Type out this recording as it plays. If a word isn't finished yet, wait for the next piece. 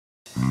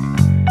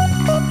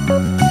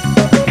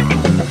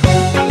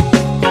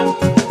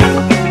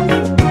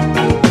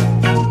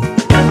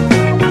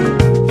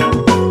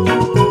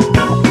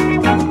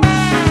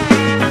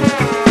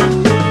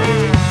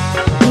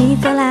你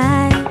走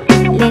来，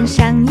脸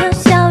上有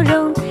笑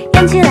容，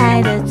扬起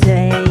来的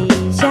嘴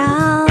角，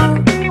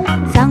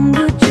藏不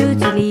住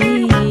距离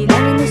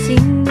两人的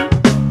心，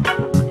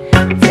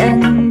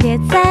层叠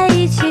在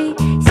一起，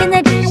现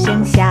在只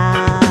剩下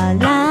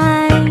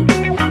来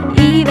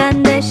一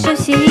半的熟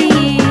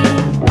悉。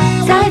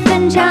在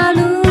分岔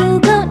路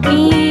口，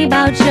你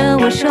抱着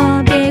我说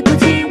别哭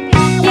泣，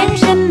眼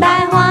神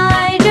徘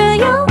徊着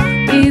犹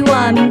豫，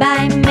我明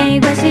白没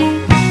关系，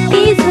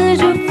一次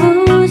祝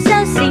福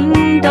小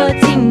心躲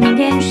进明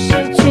天失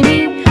去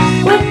你，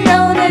温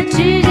柔的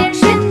指尖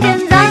瞬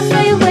间砸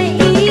碎回忆。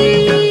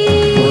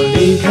我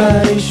离开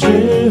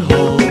时候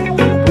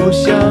不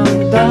想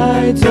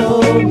带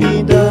走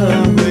你的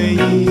回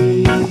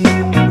忆，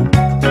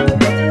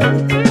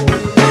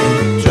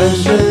转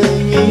身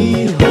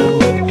以后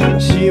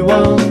希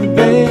望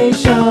悲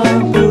伤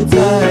不再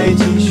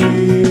继续。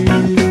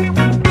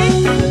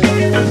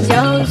就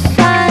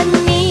算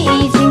你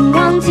已经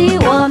忘记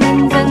我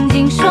们曾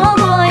经说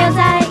过要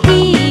在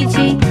一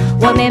起，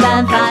我没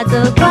办法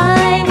责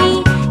怪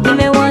你，因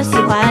为我喜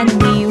欢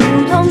你。梧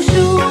桐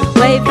树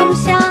微风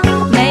下，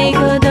每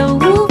刻都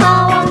无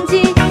法忘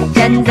记，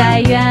站在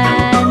原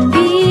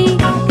地，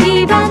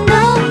一半的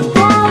我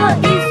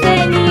已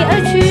随你而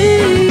去。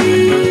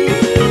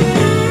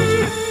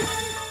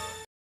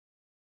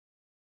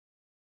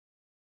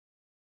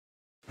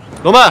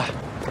龙曼，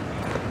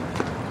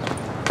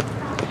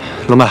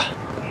龙曼，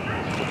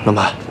龙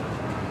曼，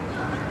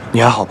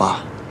你还好吧？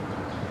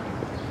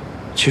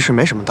其实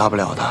没什么大不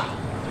了的，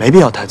没必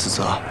要太自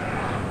责。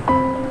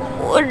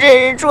我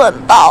真是蠢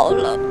爆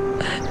了，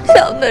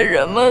想的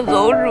什么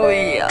馊主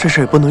意啊！这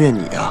事也不能怨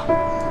你啊，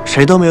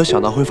谁都没有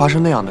想到会发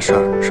生那样的事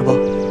儿，是不？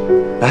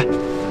来，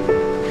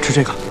吃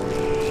这个。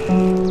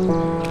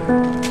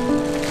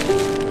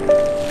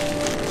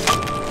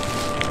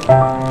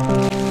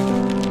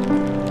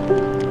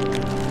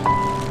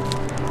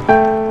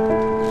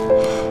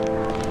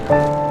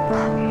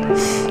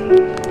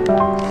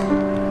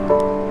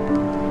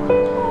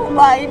我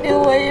爸一定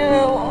会因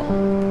为我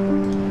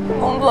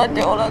工作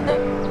丢了的。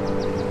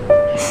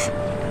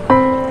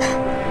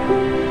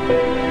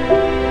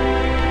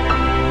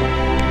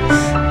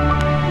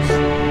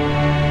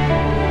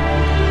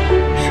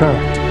事儿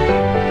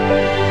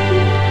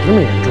这么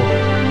严重？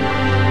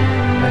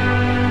哎，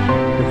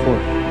别哭了。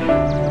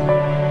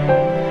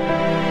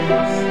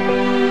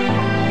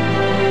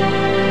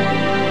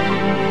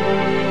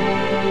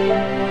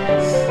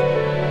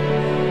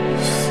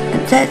现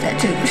在在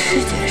这个世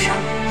界上，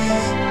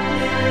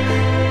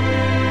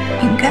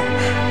应该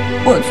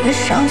我最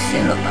伤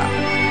心了吧？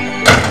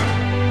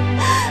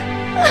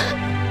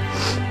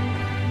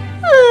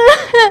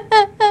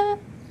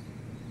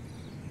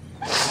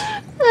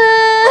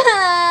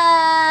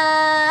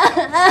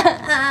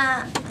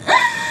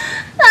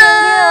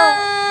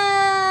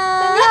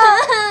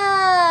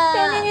婷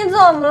婷，你怎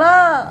么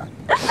了？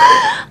我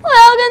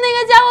要跟那个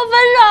家伙分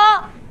手。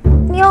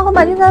你要和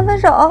马俊才分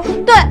手？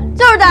对，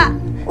就是他。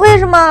为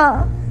什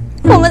么？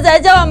我们才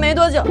交往没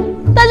多久，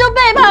他就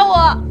背叛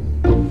我。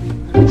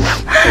你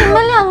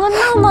们两个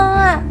那么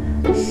爱，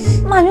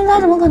马俊才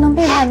怎么可能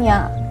背叛你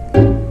啊？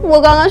我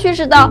刚刚去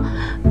食堂，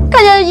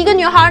看见一个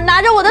女孩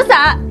拿着我的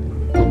伞。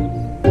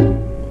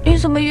你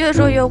怎么越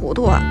说越糊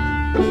涂啊？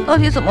到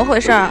底怎么回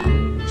事啊？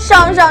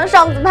上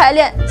次排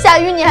练下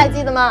雨，你还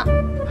记得吗？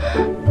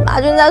马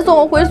俊才送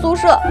我回宿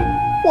舍，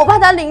我怕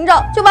他淋着，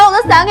就把我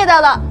的伞给他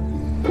了。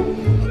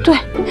对，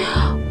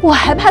我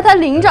还怕他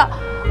淋着，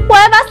我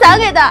还把伞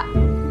给他。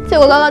结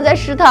果刚刚在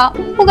食堂，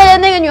我看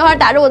见那个女孩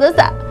打着我的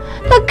伞，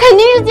她肯定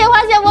是借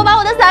花献佛，把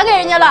我的伞给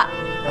人家了。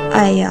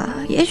哎呀，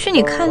也许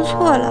你看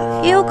错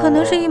了，也有可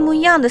能是一模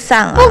一样的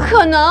伞啊。不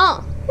可能，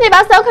那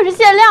把伞可是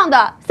限量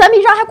的，伞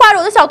皮上还挂着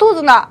我的小兔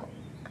子呢。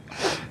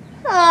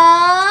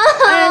啊！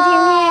哎呀，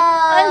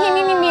婷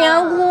婷，你别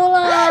哭了，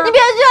你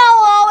别劝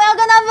我，我要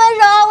跟他分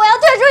手，我要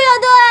退出乐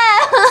队。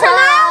什么？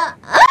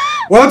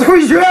我要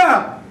退学，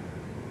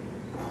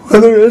我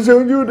的人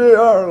生就这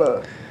样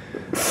了。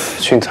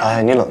俊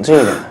才，你冷静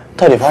一点，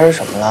到底发生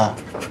什么了？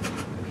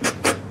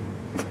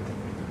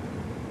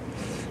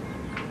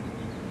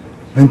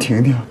文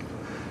婷婷，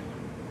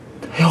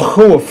她要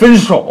和我分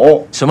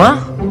手。什么？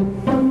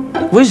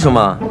为什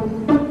么？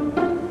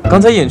刚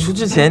才演出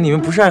之前你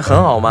们不是还很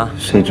好吗？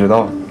谁知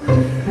道，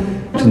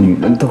这女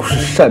人都是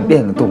善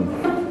变的动物。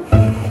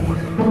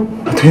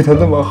我对她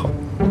那么好，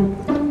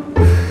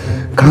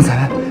刚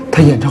才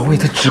她演唱会，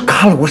她只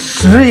看了我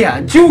10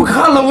眼，就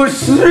看了我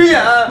10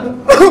眼。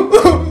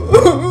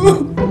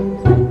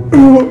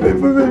我每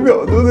分每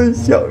秒都在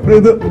想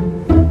着她，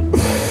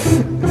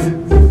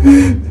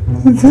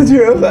她居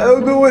然还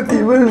要跟我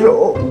提分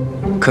手。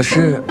可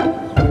是，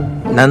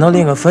难道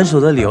连个分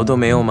手的理由都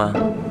没有吗？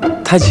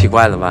太奇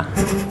怪了吧！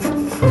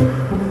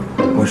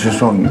我是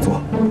双鱼座，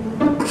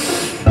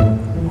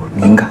我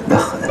敏感得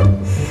很。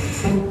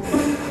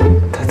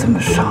她这么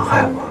伤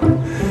害我，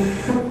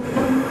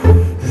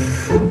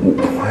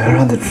我要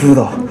让他知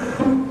道，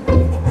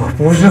我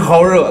不是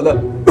好惹的。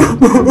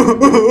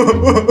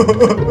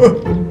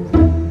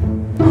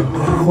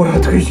我要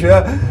退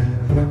学，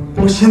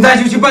我现在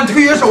就去办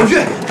退学手续。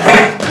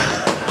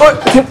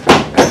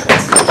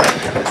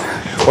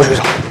我水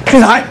手，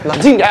俊才，冷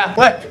静点。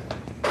喂。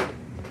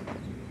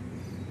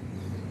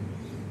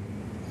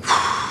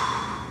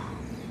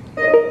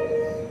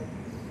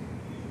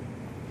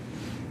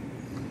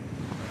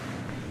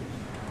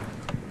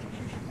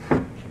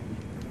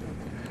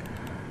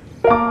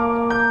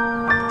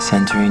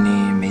散居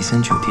尼梅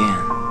森酒店。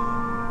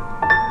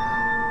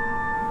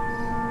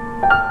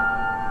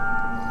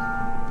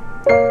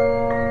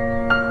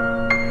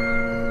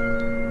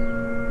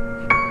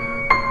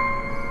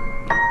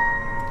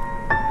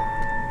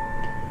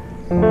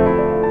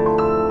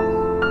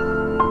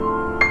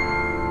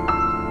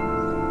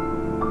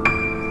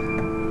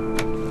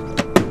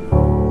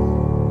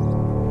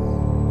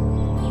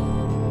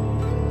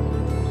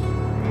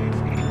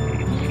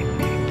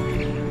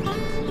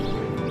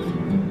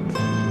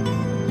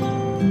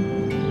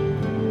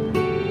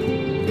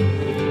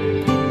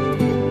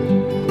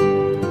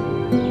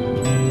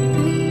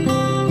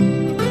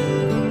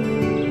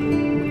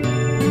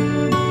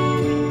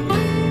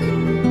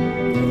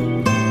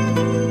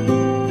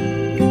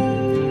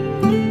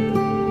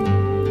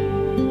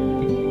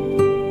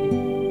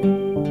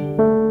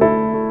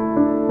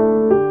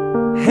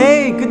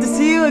Good to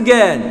see you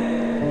again.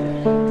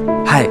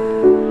 嗨，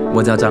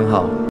我叫张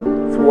浩。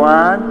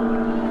1,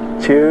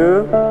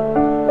 2,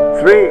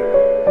 3。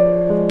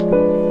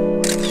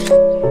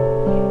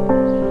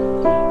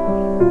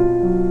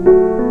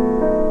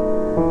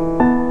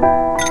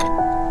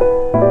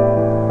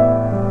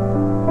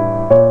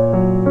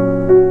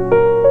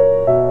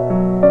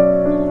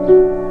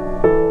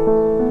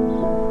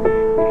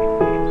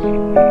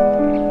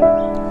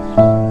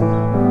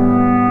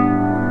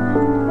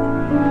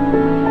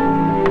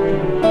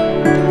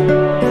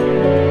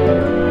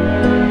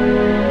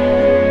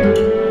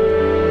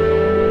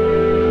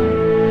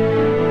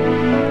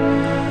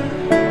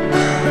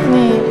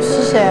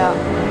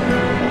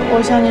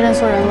我想你认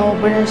错人了，我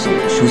不认识你。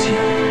舒淇，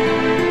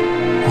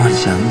我很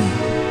想你。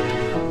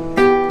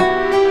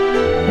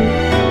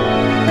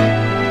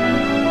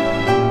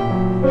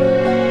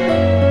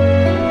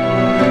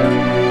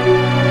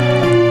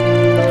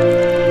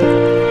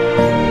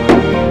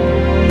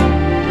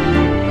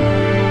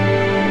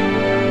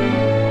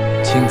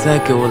请再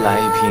给我来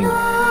一瓶。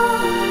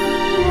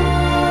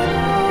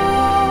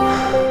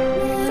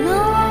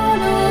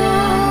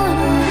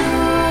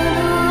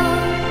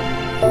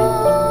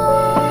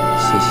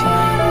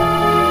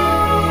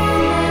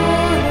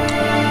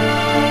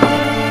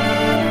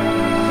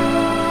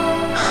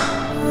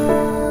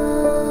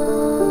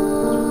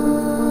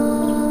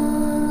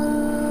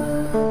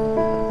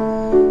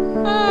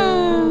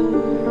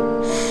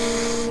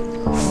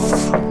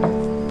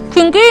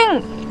婷婷，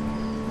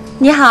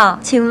你好，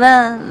请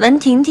问文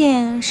婷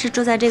婷是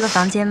住在这个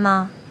房间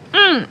吗？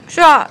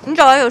是啊，你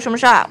找她有什么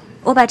事啊？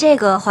我把这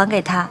个还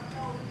给她。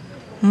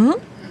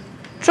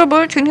这不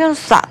是婷婷的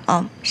伞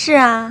吗？是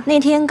啊，那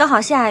天刚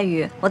好下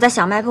雨，我在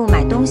小卖部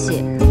买东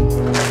西。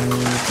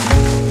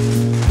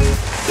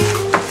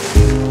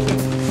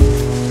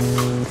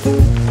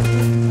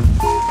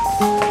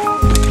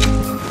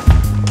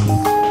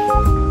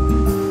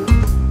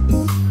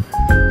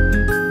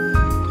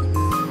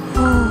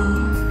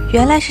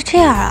原来是这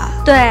样啊！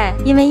对，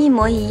因为一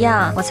模一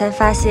样，我才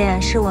发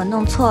现是我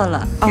弄错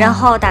了。然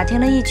后打听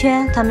了一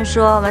圈，他们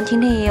说文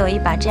婷婷也有一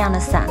把这样的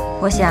伞，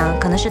我想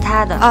可能是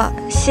她的。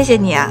谢谢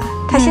你啊，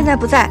她现在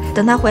不在，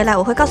等她回来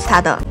我会告诉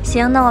她的。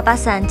行，那我把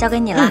伞交给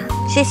你了。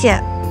谢谢。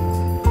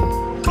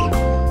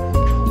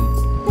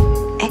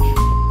哎，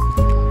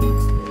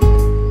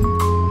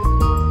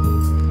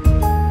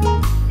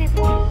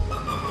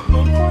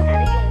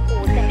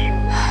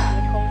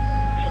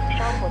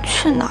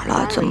去哪儿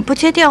了？怎么不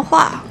接电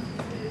话？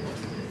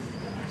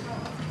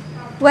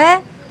喂，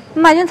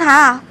马俊才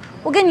啊，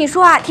我跟你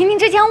说啊，婷婷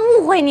之前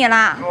误会你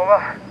了。怎么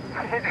办？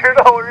你知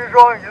道我是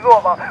双鱼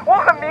座吗？我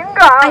很敏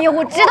感。哎呀，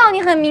我知道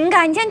你很敏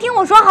感，你先听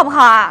我说好不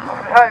好啊？我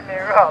太敏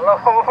感了，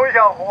我不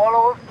想活了，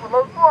我死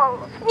了算了。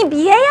你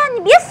别呀，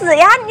你别死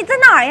呀，你在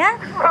哪儿呀？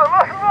死了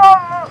算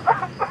了。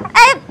哎。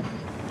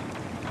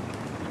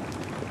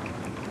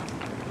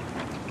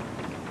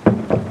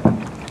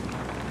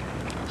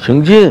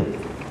请进。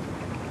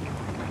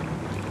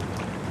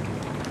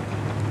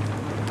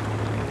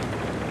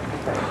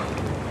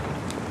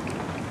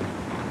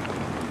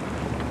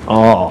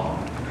哦，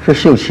是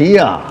秀琪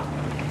呀。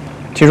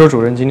听说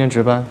主任今天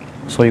值班，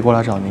所以过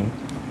来找您。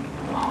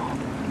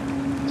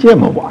这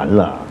么晚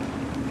了，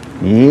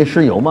你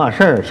是有嘛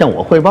事儿向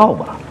我汇报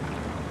吧？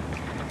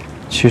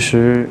其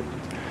实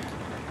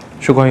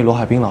是关于罗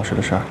海滨老师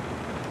的事儿。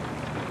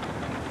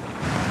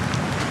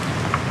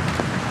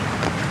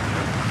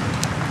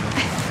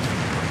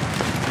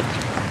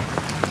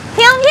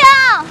婷婷，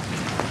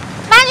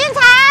马俊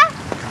才。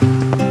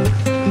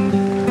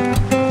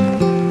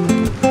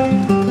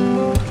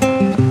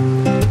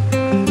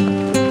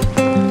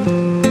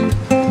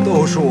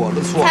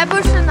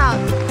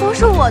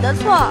我的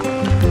错。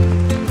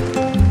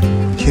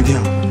婷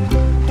婷，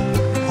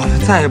我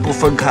们再也不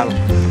分开了。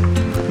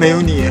没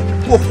有你，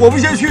我活不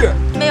下去。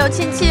没有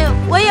亲亲，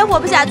我也活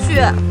不下去。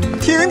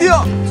婷婷，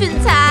俊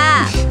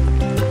才，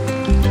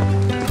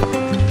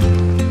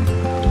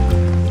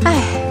哎，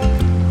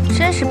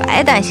真是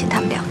白担心他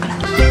们两个了。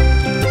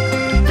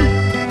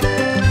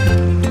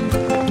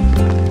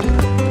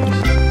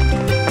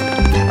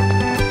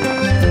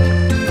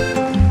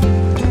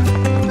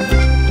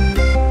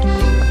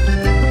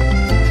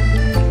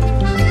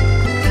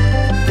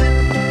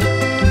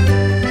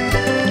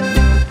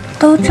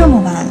都这么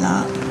晚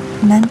了，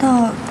难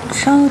道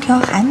张油条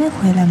还没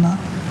回来吗？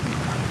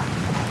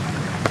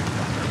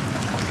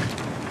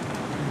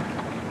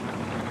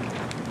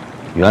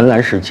原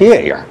来是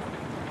这样，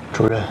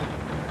主任，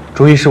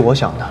主意是我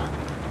想的，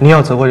您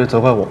要责怪就责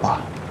怪我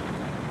吧。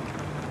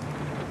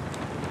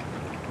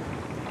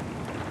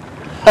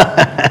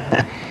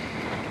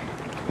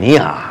你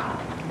呀，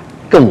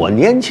跟我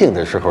年轻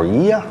的时候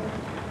一样，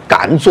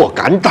敢做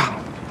敢当，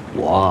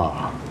我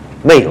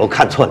没有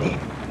看错你。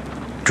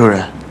主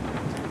任，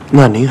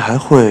那您还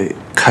会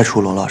开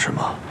除罗老师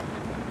吗？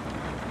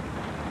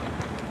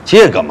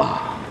这个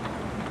嘛，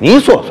你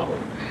说说，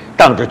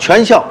当着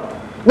全校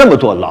那么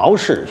多老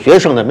师、学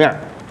生的面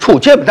出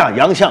这么大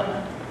洋相，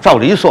照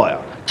理说呀，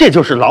这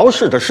就是老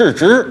师的失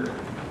职。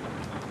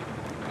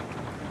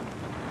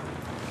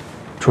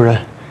主任，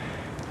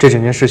这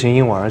整件事情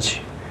因我而起，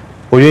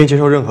我愿意接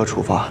受任何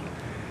处罚，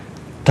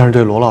但是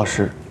对罗老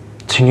师，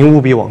请您务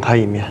必网开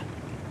一面。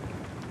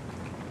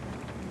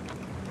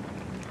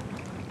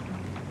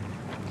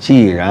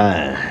既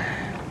然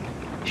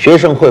学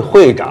生会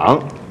会长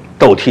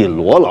都替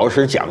罗老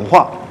师讲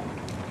话，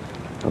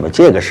那么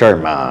这个事儿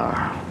嘛，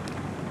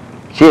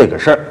这个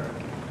事儿，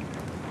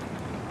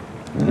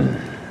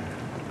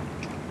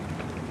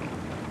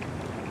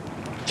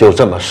就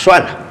这么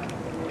算了。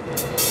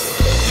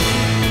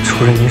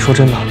主任，您说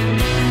真的？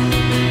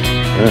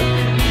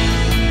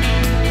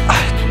哎，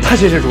太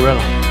谢谢主任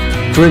了。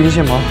主任您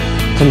先忙，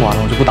这么晚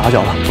了我就不打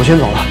搅了，我先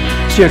走了。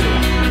谢谢主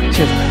任，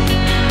谢谢主任，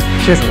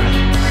谢谢主任。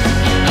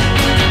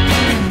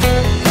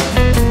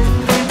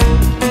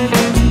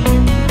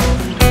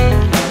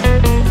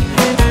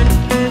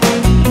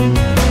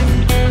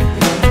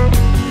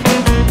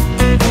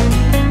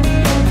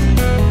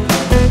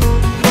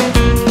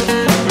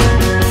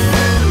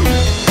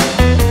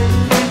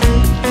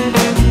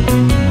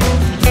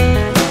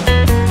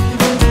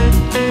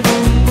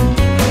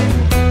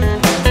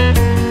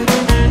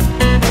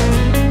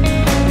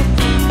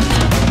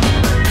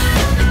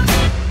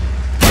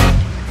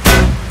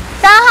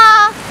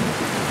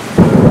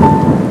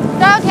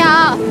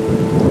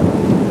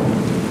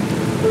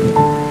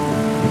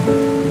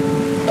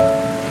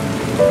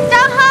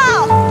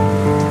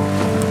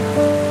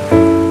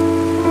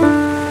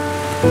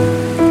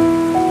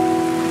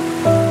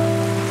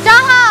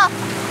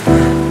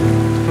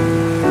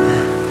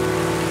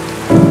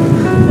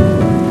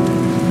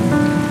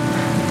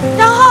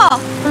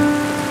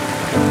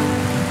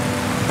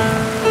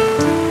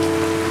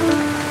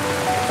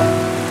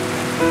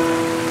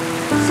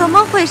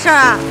回事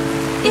啊？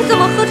你怎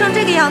么喝成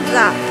这个样子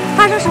啊？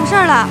发生什么事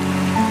儿了？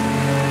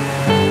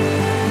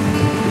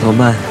老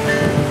曼，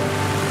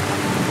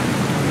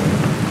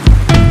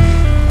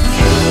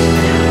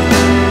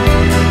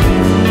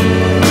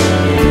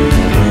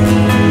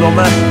老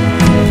曼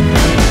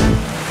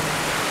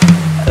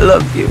 ，I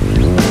love you，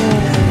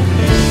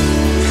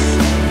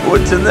 我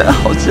真的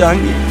好想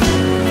你，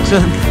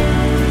真的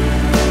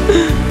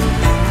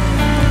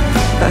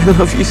 ，I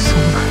love you so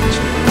much。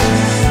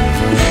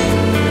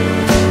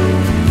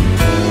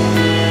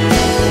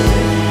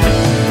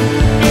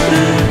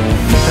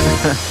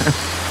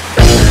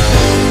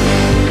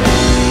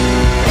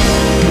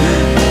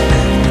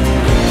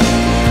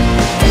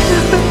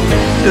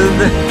真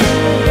的。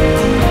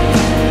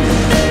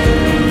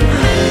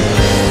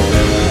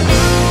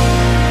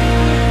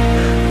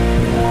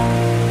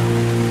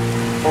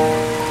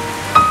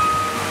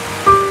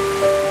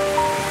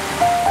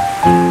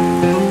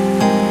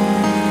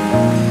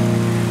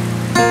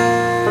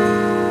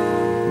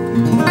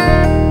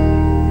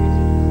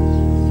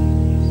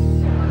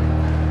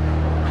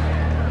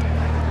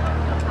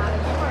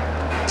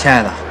亲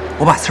爱的，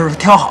我把刺儿都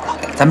挑好了，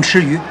咱们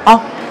吃鱼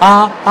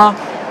啊！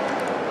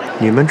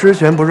你们之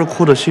前不是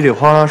哭得稀里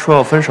哗啦说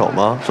要分手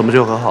吗？怎么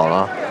就和好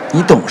了？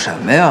你懂什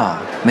么呀？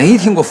没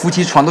听过夫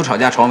妻床头吵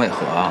架床尾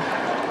和啊，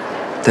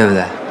对不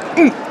对？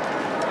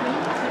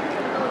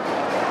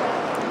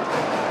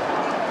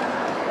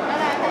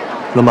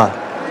老曼，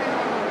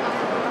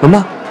老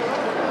曼，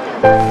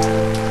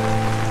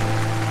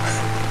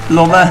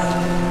老曼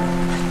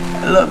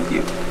 ，I love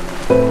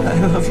you，I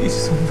love you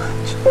so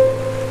much。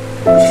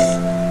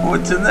我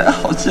真的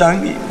好想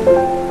你，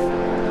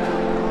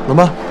老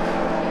曼，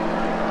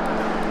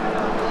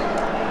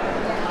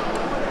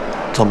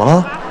怎么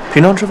了？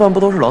平常吃饭不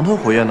都是狼吞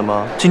虎咽的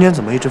吗？今天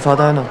怎么一直发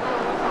呆呢？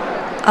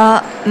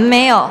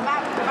没有。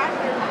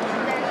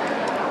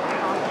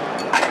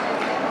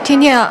婷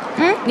婷，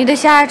你的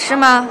虾吃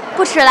吗？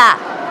不吃啦。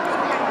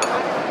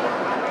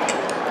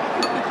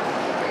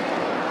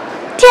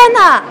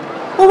哪！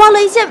我忘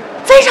了一件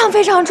非常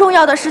非常重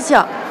要的事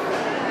情，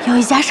有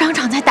一家商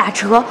场在打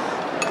折，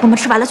我们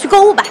吃完了去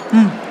购物吧。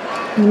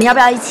你们要不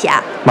要一起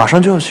啊？马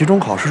上就要期中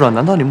考试了，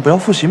难道你们不要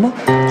复习吗？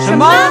什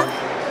么？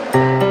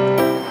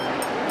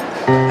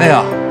哎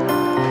呀，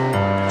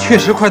确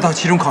实快到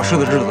期中考试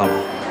的日子了。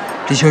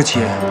李秀琪，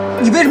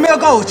你为什么要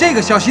告诉我这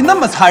个消息那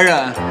么残忍？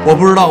我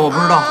不知道，我不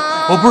知道，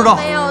我不知道。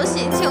没有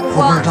心情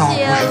我不知道，逛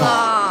街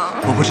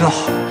我不知道。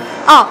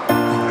哦，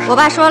我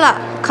爸说了，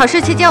考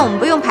试期间我们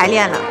不用排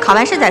练了，考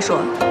完试再说。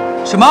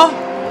什么？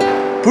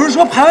不是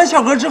说排完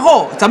校歌之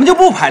后咱们就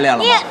不排练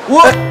了吗？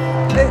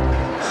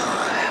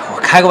我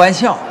开个玩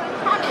笑，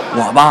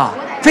我吧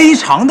非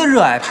常的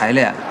热爱排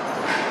练。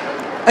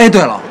哎，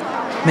对了，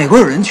美国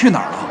友人去哪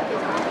儿了？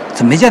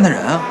怎么没见他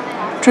人啊？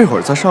这会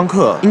儿在上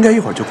课，应该一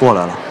会儿就过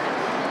来了。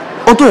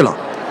哦，对了，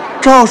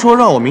张浩说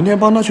让我明天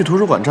帮他去图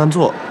书馆占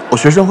座，我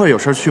学生会有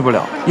事去不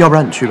了，要不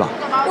然你去吧。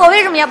我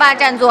为什么要帮他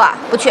占座啊？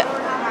不去。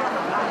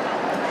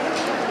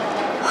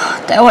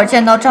待会儿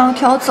见到张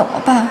条怎么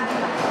办？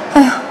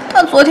哎呀，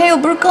他昨天又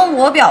不是跟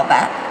我表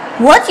白，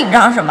我紧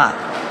张什么？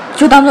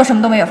就当做什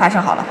么都没有发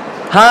生好了。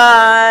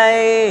嗨，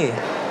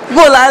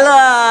过来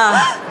了。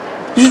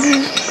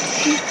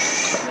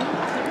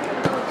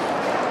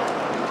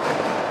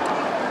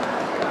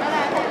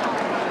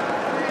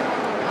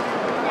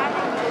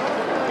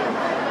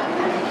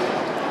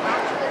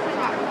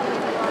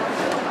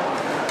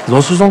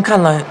罗师兄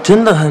看来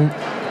真的很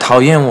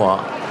讨厌我。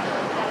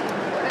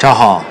张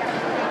浩，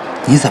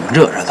你怎么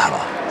惹着他了？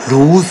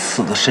如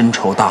此的深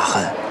仇大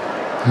恨。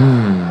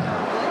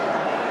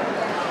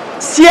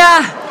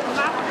虾，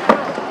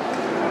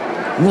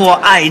我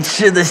爱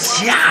吃的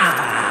虾。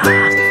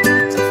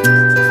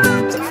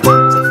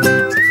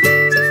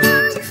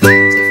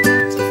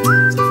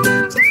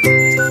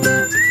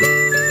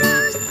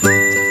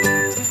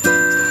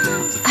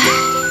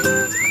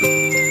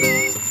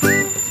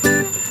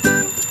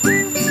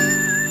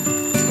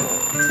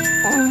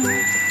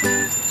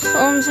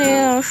宋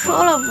静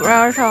说了不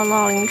让上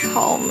闹铃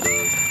吵门，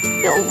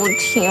又不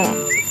听。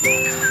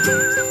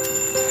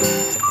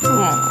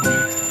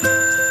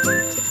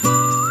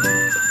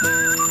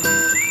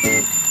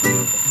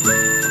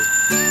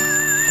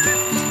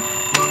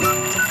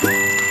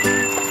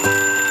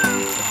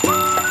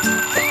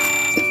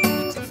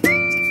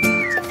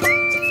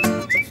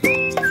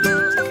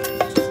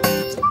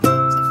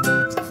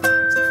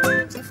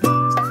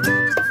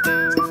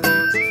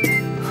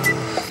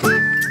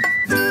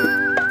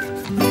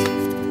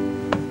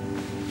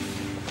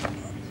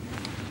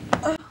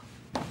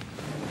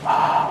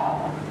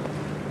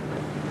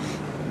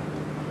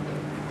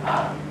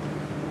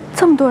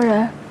这么多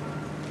人，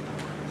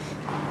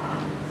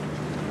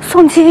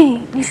宋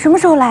静，你什么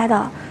时候来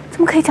的？怎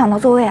么可以抢到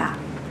座位啊？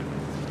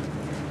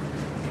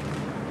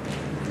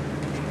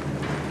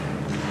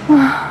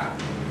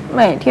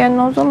每天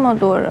都这么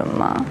多人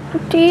吗？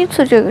第一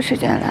次这个时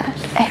间来。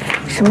哎，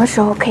什么时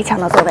候可以抢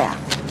到座位啊？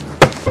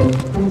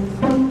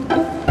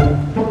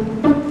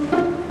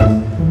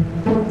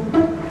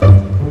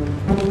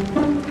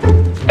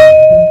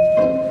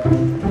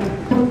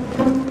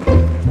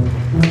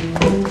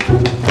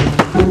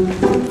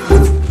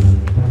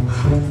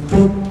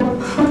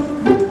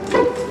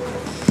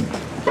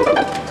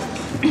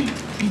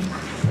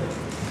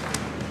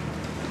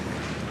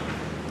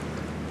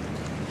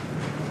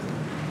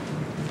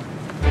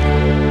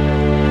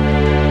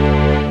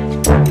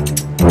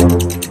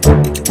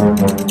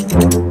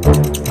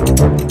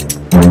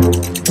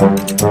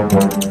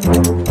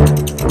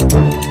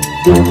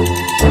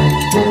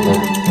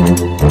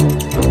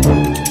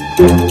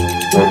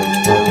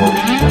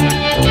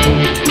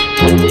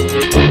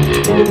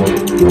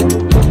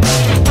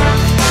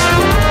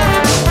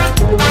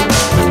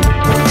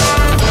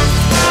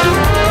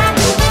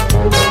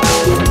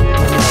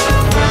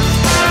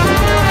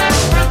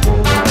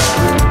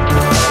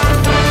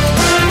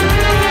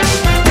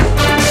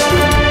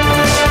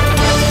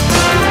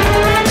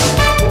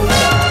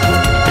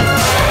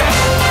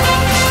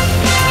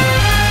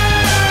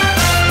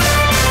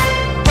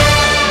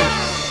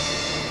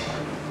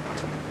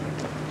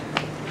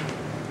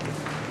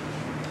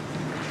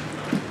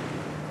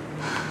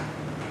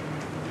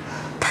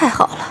太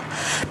好了，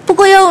不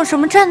过要用什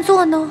么占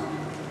座呢？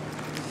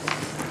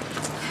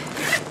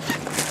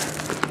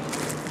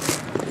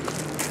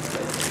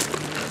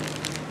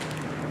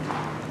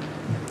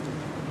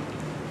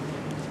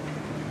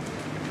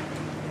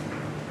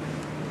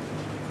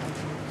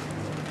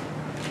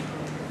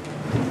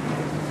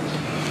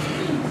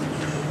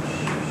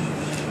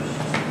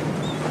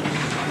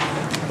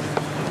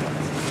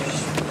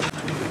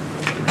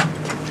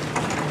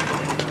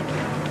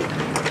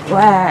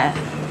喂。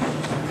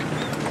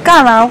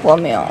干完活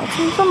没有？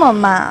怎么这么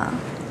慢啊？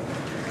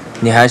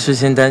你还是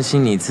先担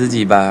心你自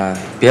己吧，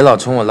别老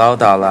冲我唠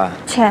叨了。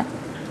切，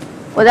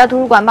我在图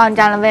书馆帮你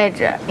占了位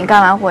置，你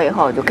干完活以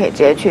后就可以直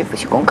接去复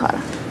习功课了。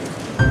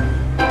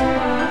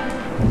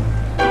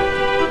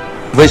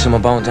为什么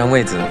帮我占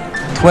位子？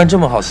突然这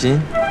么好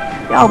心？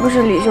要不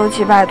是李秀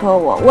琪拜托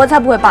我，我才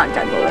不会帮你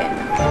占座位呢。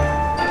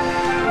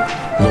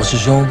罗师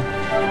兄，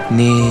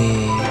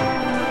你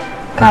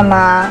干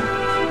嘛？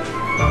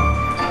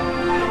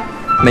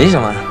没什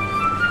么，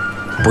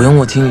不用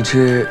我请你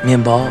吃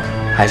面包，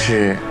还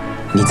是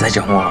你在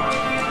整我？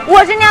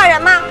我是那样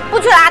人吗？不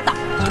去拉倒。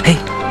嘿，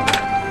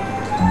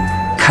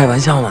开玩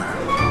笑嘛。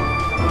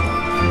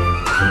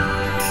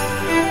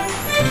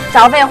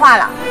少废话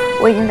了，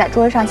我已经在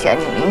桌子上写了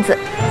你的名字，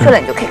去了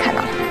你就可以看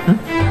到了。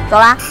走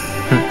啦。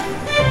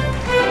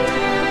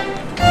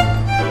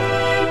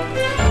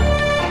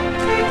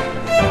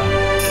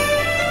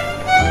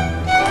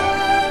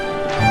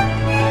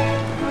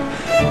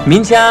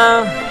明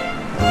强，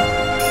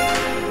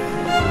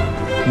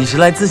你是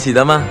来自习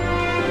的吗？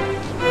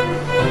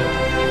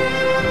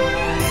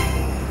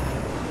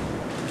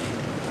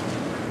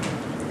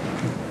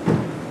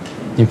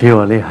你比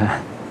我厉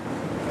害。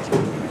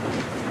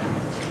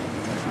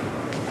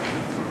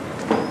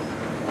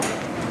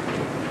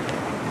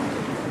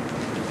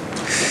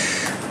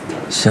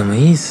什么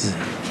意思？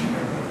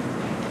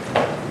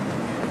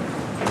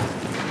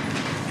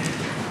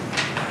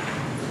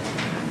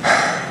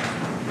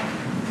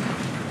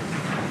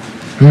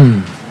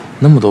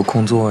那么多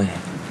空座哎，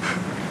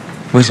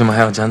为什么还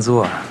要占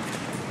座啊？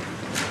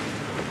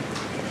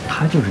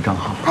他就是张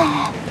浩。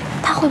哎，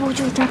他会不会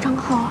就是张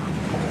浩啊？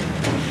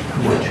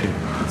我去，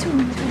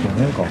有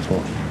没有搞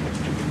错？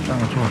占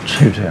个座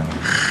至于这样？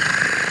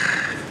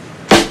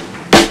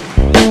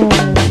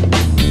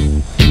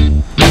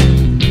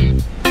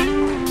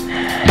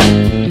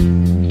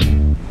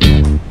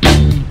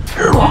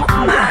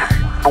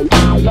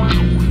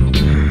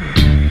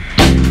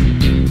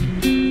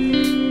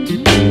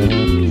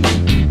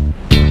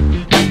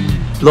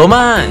罗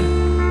曼，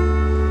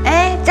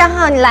哎，张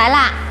浩，你来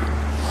啦！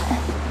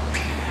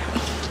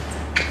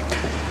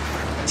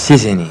谢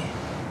谢你，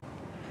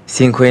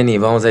幸亏你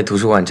帮我在图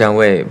书馆占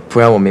位，不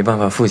然我没办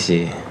法复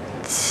习。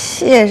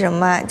谢什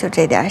么？就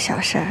这点小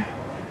事儿。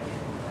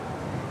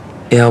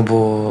要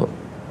不，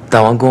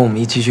打完工我们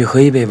一起去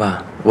喝一杯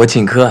吧，我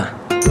请客。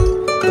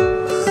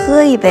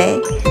喝一杯？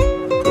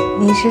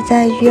你是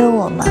在约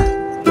我吗？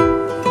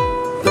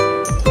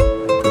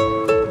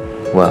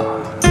我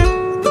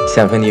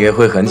想和你约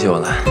会很久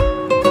了。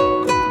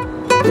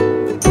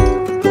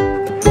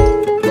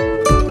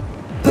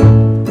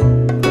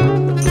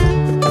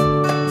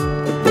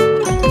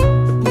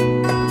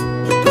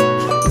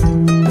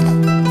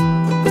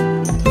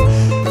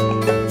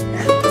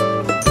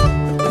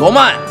罗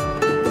曼，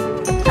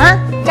啊，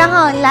张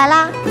浩，你来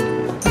啦！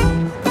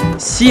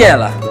谢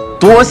了，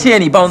多谢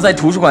你帮我在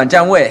图书馆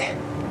占位。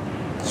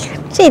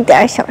这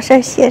点小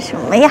事谢什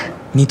么呀？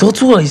你都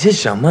做了一些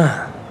什么？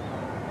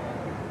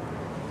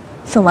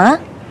怎么了？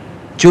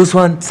就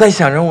算再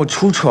想让我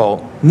出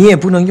丑，你也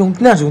不能用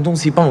那种东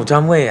西帮我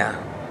占位啊！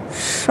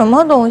什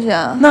么东西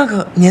啊？那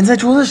个粘在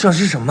桌子上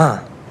是什么？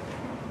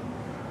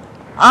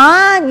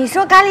啊，你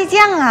说咖喱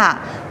酱啊？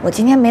我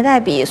今天没带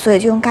笔，所以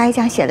就用咖喱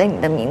酱写了你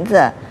的名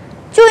字。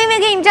就因为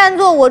给你占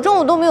座，我中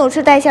午都没有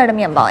吃带馅的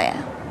面包耶。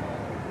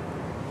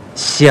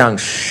像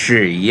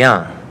屎一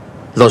样。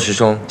老师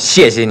兄，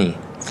谢谢你，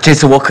这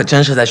次我可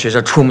真是在学校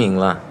出名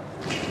了。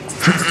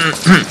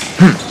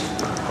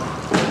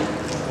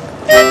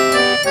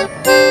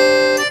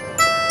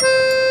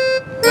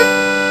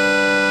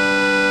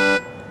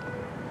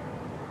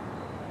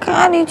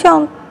咖喱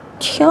酱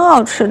挺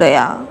好吃的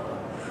呀，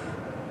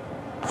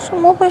怎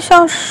么会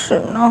像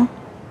屎呢？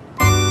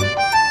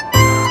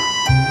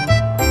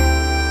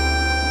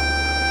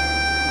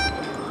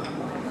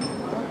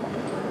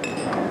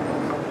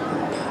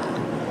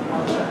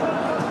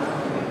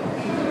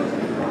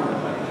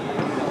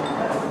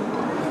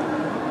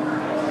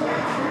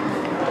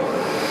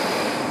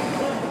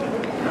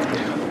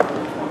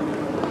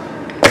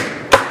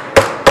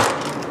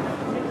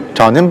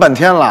找您半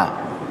天了。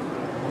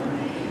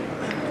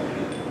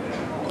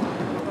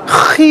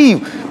嘿，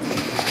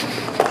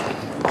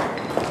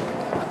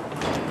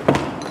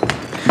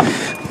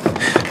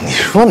你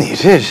说你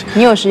这是？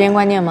你有时间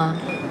观念吗？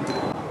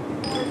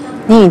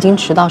你已经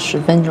迟到10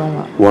分钟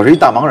了。我是一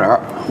大忙人，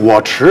我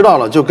迟到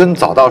了就跟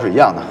早到是一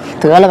样的。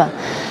得了吧，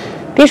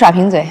别耍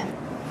贫嘴，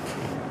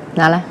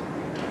拿来。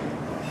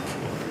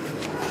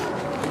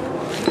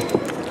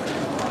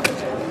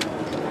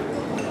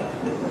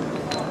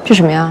这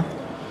什么呀？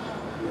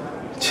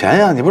钱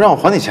呀，你不让我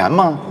还你钱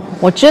吗？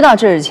我知道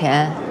这是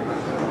钱，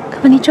可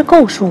问题这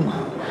够数吗？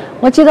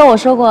我记得我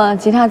说过，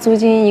吉他租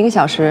金1个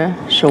小时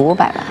是500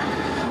吧。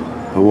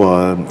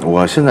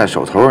我现在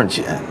手头上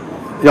紧，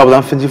要不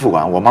咱分期付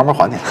款，我慢慢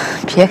还你。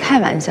别开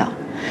玩笑，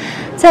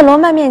在罗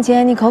曼面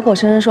前你口口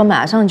声声说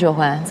马上就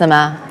还，怎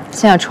么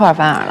现在出尔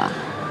反尔了？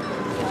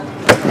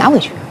拿回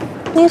去，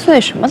捏碎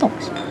什么东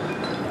西？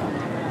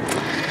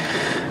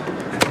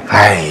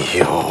哎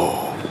呦！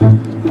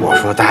我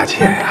说大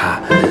姐呀，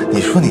你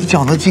说你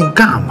较那劲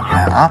干嘛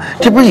呀？啊，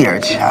这不是也是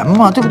钱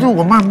吗？对不对？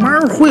我慢慢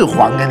会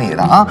还给你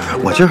的啊！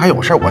我今儿还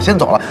有事儿，我先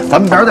走了，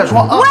咱们明儿再说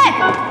啊。喂，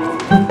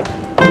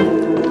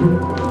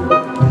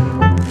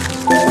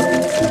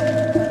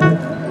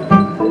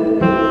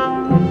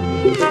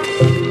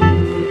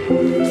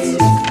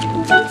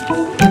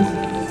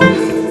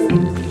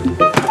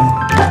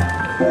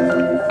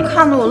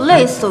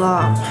死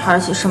了，而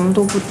且什么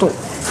都不懂。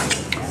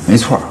没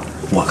错，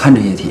我看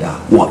这些题啊，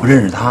我不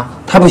认识他，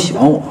他不喜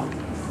欢我。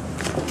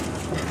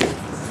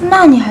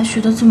那你还学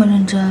得这么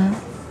认真？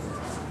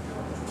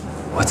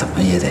我怎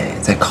么也得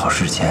在考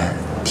试前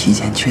提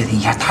前确定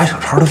一下打小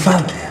抄的范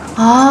围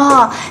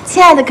啊。哦，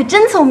亲爱的可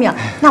真聪明。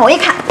那我也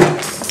看。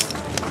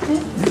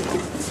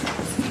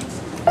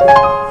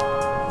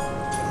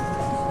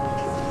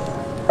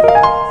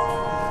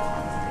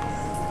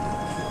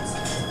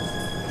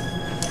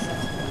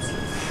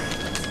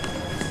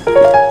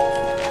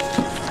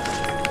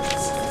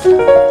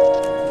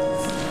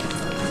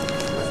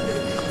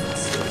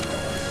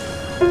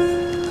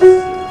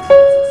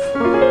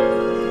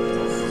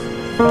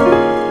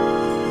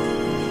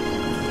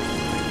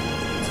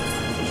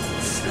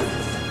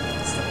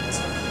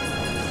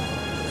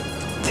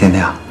甜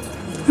甜，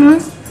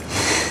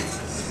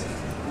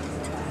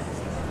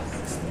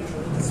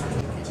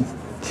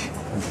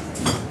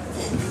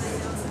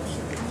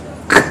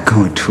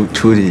跟我出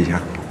去一下。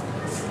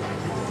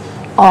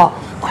哦，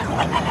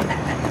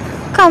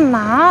干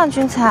嘛，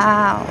君彩？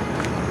来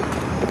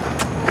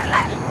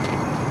了。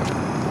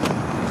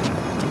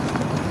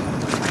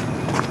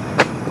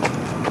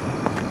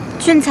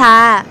俊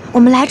才，我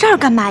们来这儿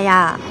干嘛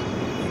呀？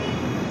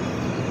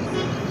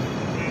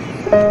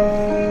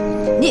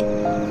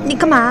你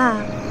干嘛？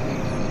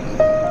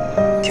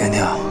甜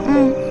甜，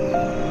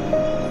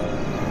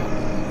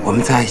我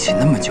们在一起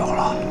那么久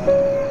了，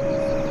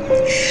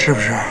是不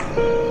是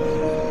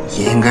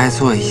也应该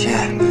做一些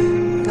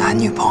男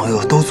女朋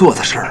友都做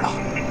的事儿了？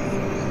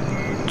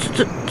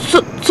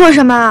做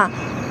什么？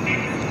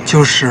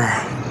就是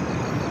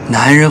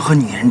男人和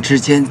女人之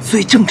间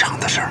最正常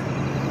的事儿。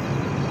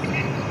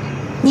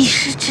你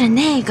是指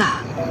那个？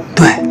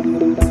对，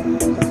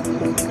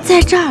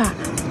在这儿。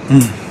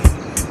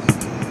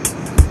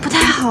不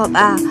太好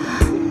吧？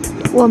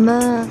我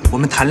们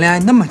谈恋爱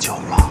那么久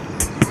了，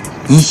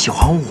你喜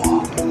欢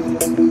我，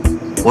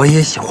我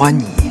也喜欢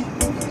你，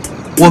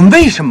我们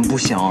为什么不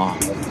行啊？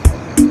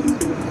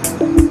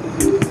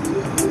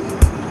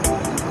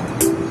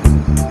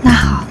那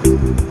好，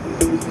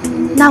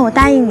那我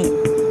答应你。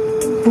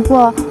不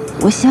过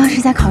我希望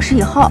是在考试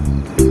以后。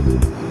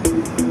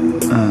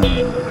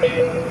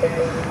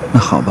那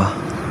好吧，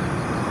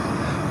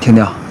甜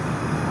甜。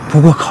不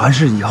过考完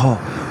试以后，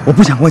我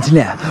不想过亲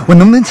脸，我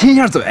能不能亲一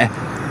下嘴？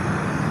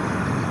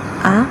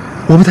啊？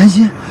我不贪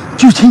心，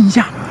就亲一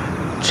下，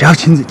只要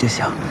亲嘴就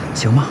行，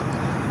行吗？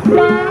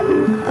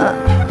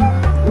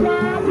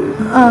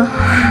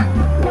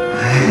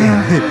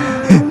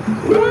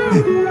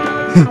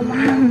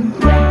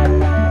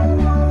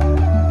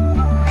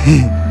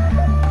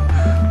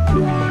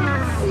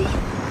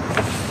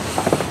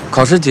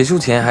考试结束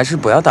前还是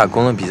不要打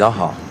工了比较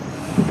好。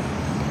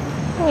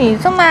你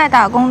这么爱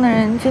打工的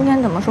人，今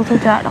天怎么说出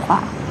这样的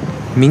话？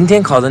明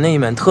天考的那一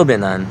门特别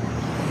难。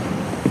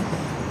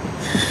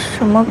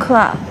什么课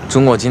啊？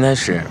中国近代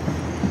史。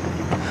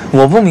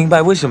我不明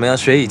白为什么要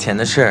学以前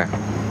的事，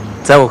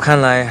在我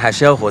看来，还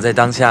是要活在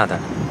当下的。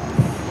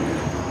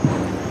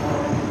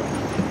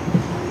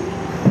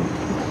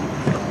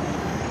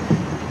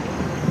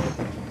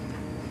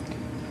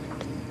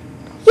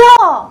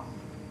哟，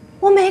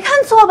我没看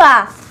错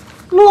吧？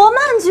罗曼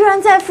居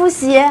然在复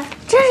习，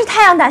真是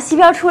太阳打西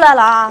边出来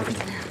了啊！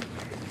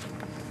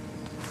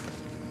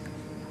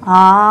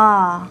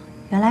哦，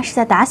原来是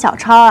在打小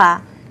抄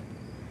啊！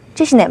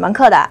这是哪门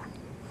课的？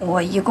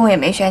我一共也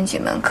没选几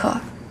门课。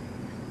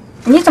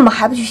你怎么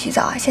还不去洗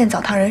澡啊？现在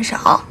澡堂人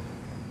少。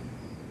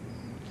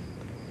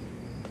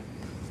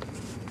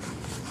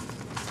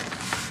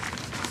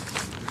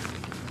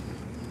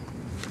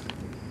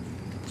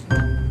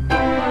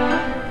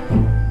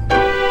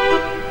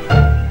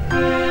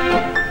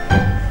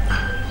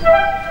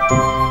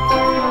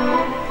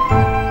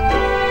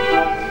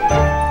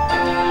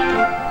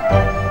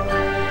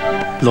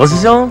罗师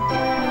兄，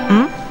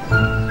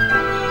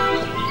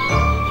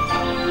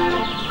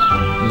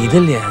你的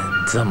脸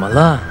怎么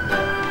了？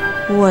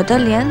我的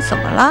脸怎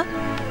么了？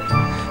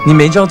你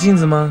没照镜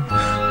子吗？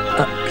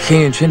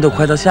黑眼圈都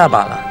快到下巴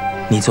了。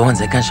你昨晚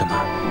在干什么？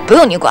不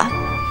用你管。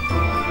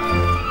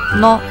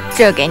喏，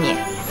这个给你。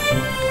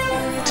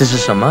这是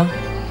什么？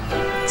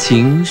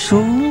情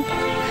书？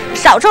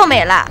少皱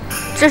眉了，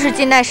这是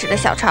近代史的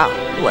小抄，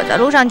我在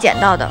路上捡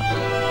到的，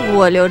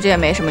我留着也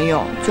没什么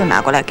用，就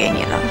拿过来给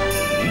你了。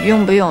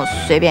用不用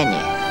随便你，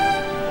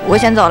我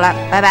先走了，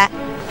拜拜。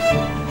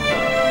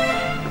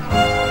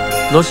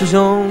罗师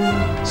兄，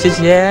谢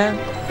谢。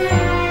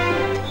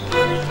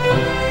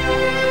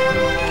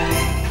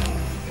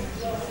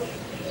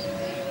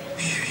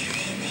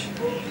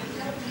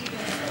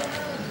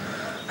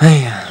哎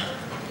呀，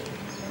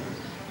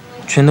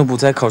全都不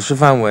在考试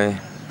范围，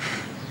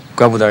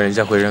怪不得人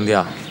家会扔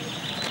掉。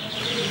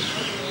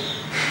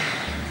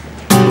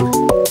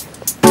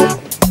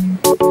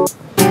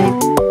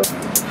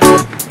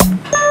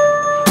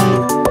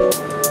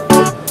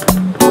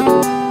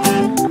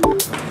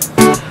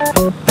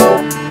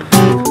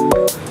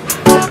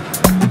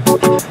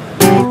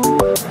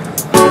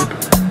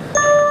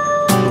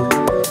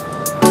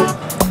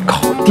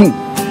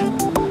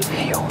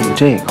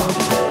这个，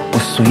我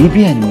随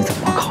便你怎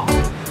么考。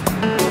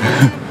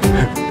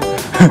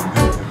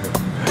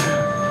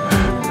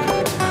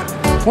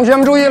同学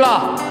们注意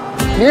了，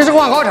临时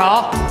换考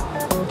场，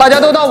大家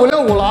都到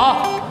565了啊！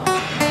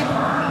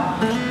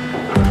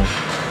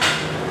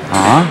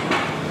啊？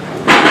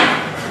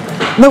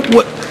那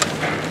我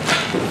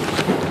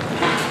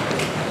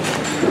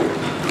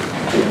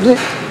这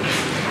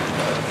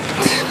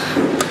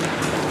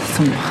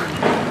怎么？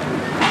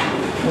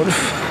我这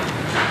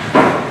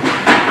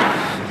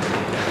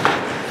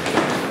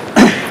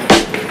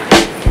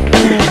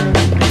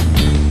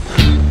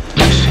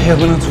谁也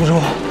不能阻止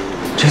我，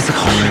这次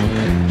考试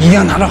一定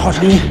要拿到好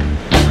成绩！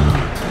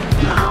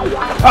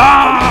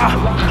啊！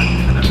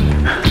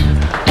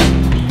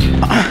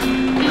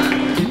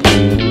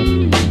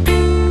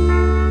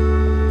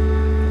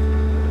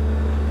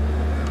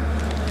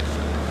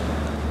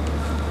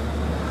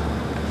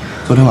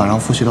昨天晚上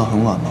复习到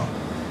很晚吗？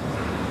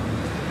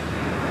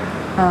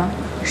嗯，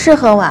是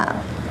很晚，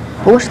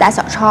不过是打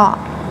小抄。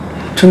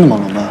真的吗，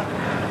龙曼？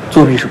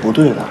作弊是不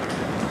对的，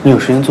你有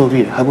时间作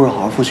弊，还不如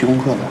好好复习功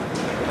课呢。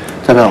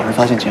在被老师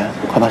发现前，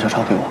快把小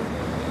抄给我。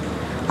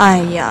哎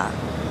呀，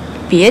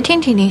别听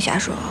婷婷瞎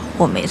说，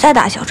我没在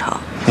打小抄。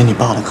连你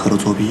爸的课都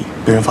作弊，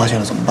被人发现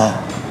了怎么办？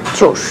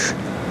就是。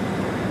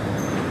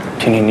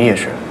婷婷，你也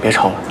是，别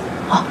抄了。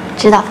哦，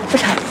知道，不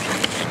抄了。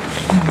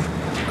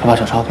快把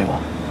小抄给我。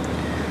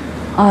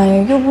哎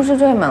呀，又不是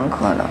这门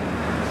课的。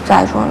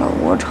再说了，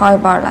我抄一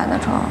半懒得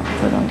抄，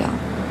就扔掉。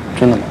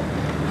真的吗？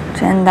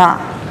真的。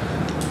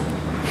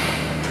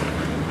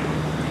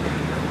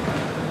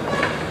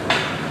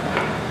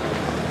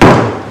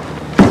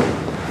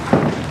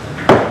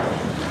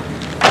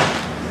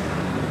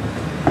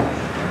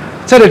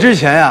在这之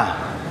前呀，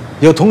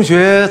有同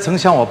学曾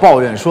向我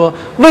抱怨说，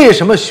为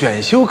什么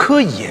选修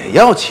科也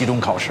要期中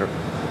考试？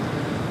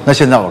那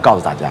现在我告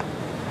诉大家，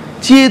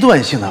阶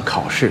段性的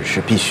考试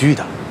是必须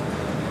的，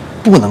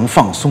不能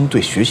放松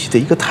对学习的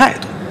一个态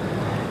度，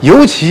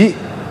尤其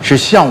是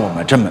像我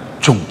们这么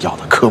重要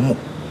的科目。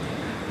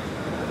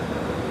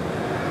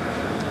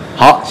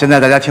好，现在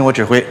大家听我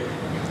指挥，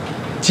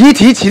集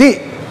体起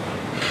立。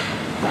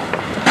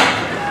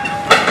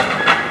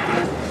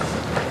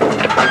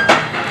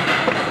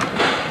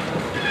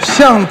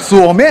向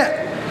左面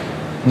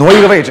挪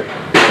一个位置。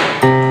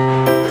同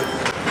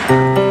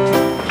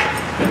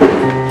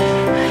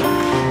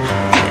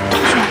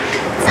学，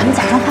咱们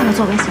假装换个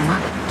座位行吗？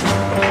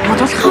我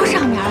都超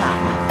上面了。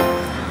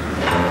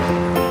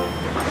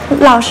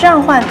老师让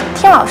换，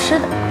听老师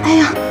的。哎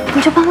呀，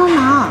你就帮帮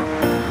忙。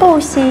不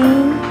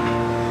行。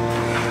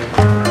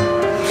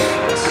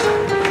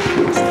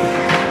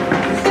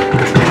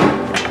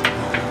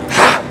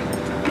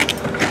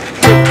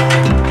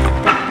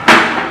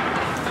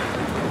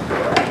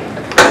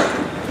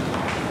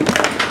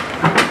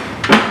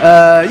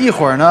一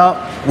会儿呢，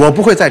我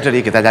不会在这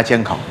里给大家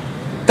监考，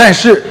但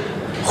是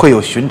会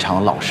有巡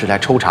场老师来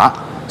抽查，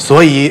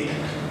所以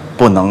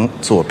不能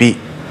作弊。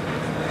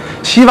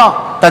希望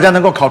大家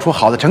能够考出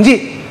好的成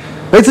绩，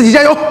为自己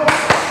加油。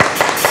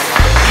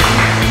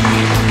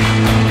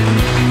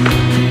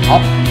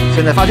好，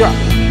现在发卷。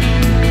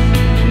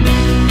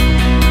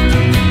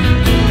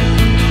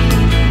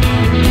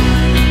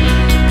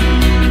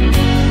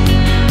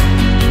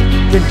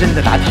认真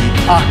的答题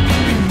啊！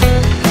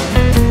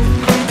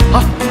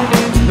好，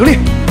努力，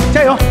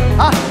加油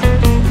啊！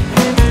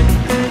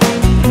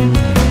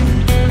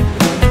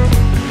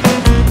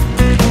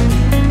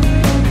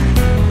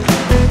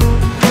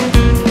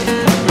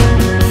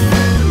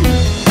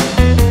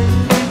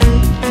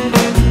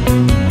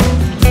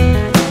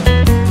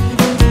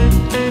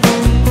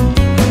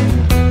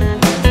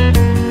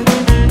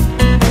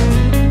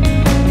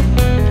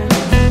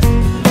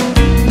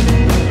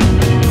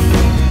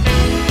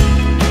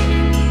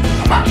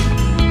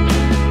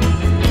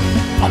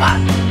老板，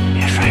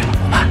别睡了，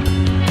老板。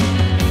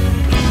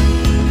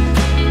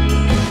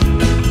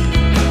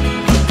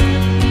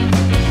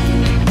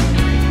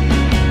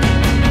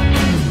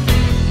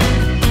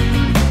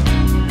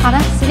好的，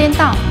时间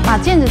到，把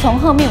毽子从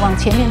后面往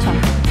前面传。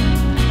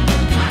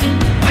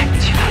快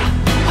起来了，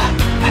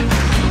来，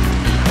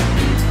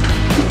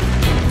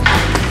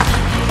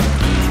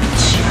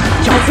起来，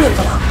交卷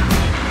子了。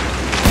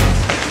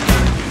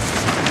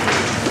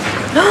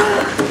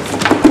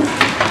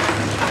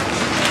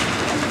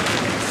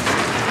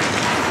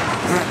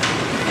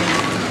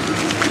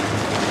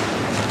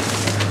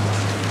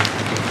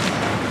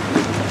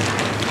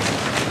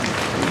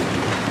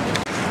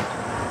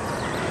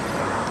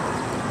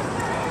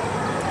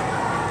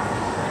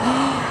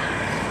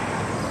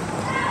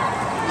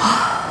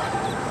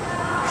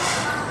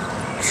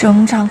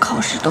整场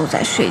考试都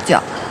在睡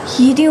觉，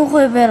一定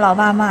会被老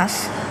爸骂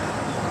死。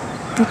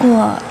不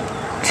过，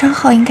张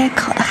浩应该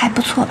考得还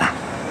不错吧？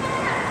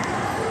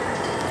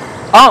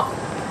哦，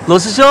罗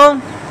师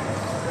兄。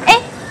哎，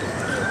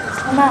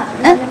老爸，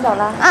那先走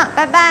了。啊，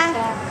拜拜。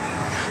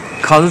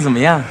考得怎么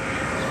样？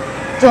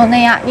就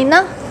那样，你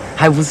呢？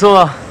还不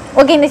错。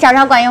我给你的小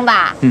抄管用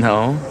吧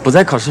 ？No， 不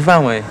在考试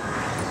范围，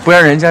不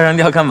让人家扔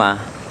掉干嘛？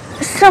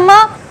什么？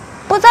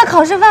不在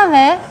考试范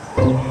围，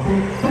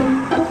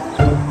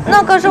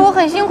那可是我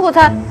很辛苦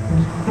才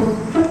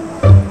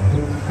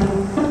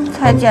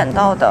捡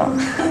到的。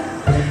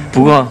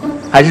不过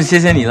还是谢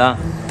谢你了，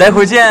待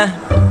会儿见。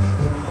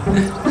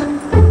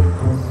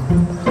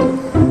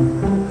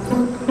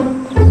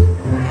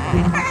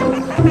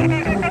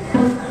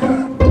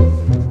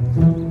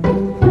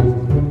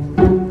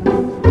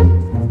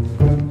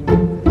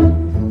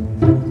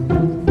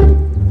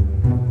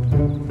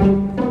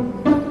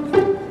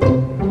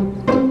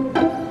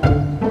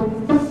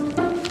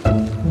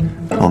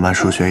罗曼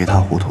数学一塌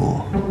糊涂，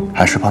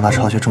还是帮他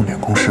抄些重点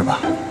公式吧。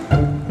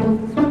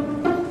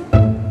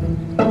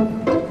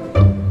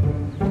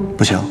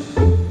不行，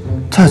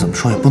再怎么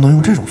说也不能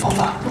用这种方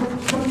法。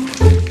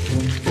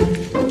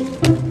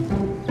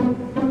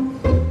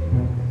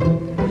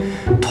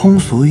通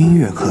俗音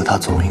乐课他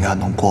总应该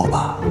能过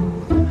吧？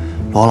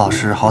罗老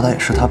师好歹也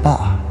是他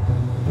爸。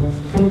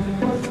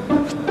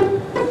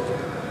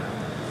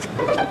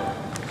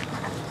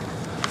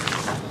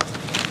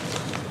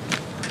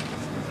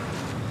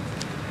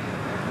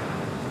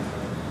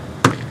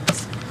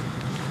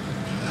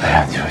哎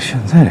呀，你说现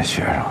在这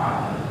学生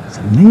啊，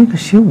怎么没个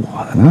写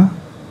我的呢？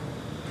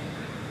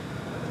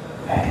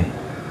哎，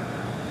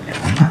罗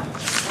曼，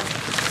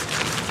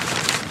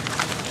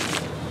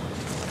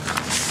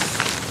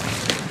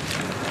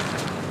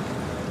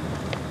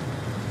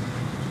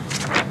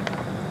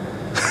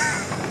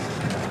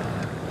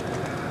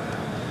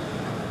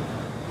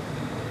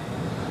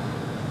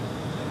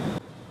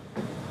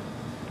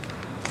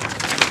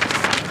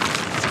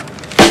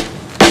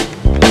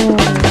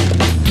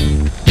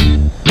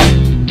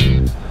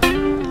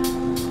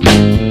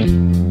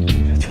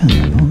这卷子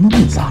怎么那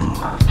么脏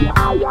啊？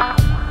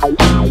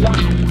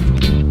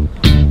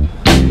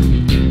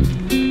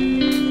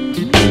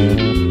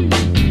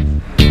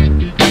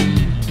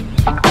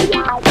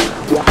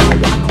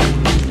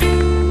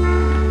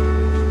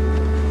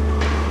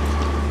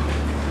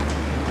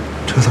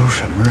这都是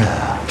什么人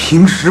啊？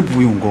平时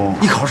不用功，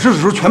一考试的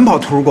时候全跑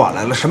图书馆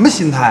来了，什么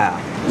心态啊？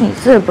你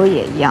自己不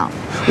也一样？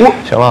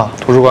行了，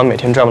图书馆每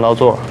天占不到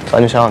座，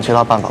咱就想想其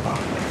他办法吧。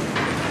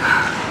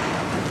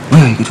我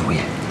有一个主意，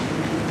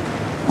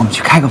我们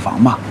去开个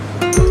房吧。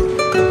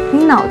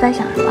你脑袋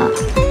想什么？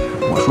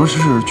我说是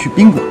去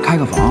宾馆开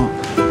个房，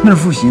那儿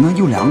复习呢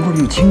又凉快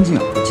又清静，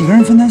几个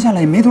人分担下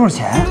来也没多少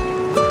钱。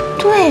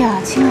对呀，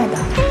亲爱的，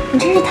你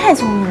真是太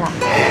聪明了。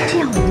这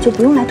样我们就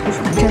不用来图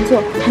书馆占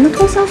座，还能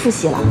通宵复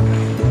习了。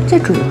这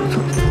主意不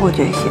错，我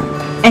觉得行。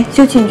哎，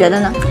修齐你觉得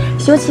呢？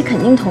修齐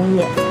肯定同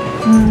意。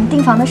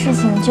订房的事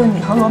情就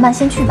你和罗曼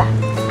先去吧。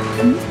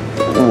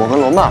我和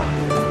罗曼，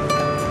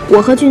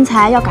我和俊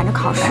才要赶着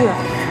考试，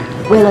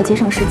为了节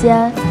省时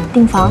间，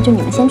订房就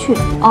你们先去。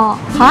哦，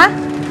好啊。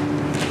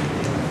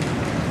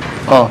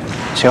哦，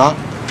行啊。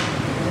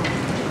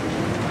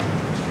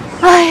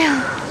哎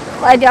呀，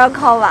快点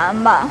考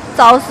完吧，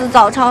早死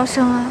早超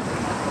生啊！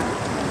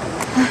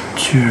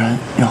居然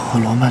要和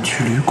罗曼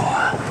去旅馆。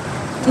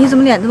你怎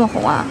么脸这么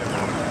红啊？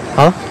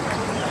啊？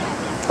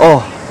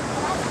哦，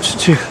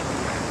这个，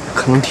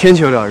可能天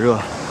气有点热，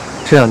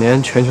这2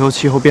年全球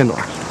气候变暖，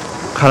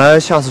看来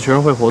下次学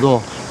生会活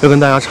动要跟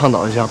大家倡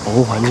导一下保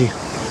护环境。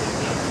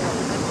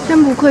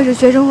真不愧是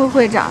学生会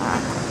会长啊，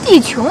地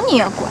球你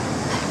也管。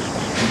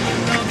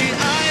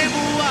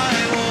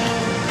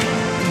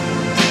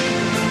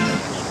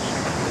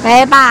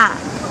喂，爸。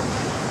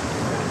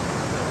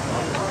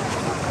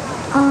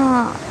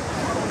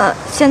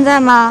现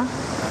在吗？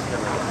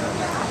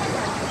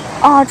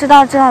哦，知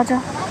道。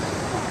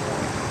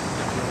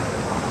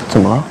怎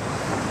么了？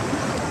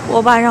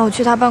我爸让我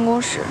去他办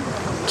公室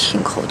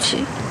听口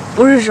气，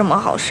不是什么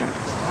好事。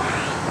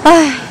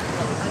哎，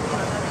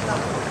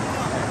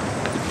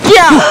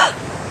呀！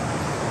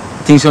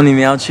听说你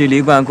们要去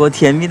旅馆过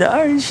甜蜜的2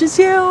人世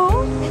界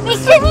哦。你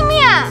神经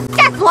病啊！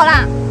吓死我了！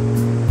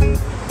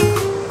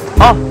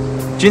哦，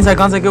君才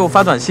刚才给我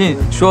发短信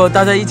说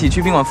大家一起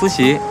去宾馆复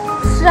习。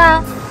是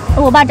啊，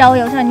我爸找我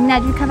有事，你们俩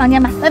去开房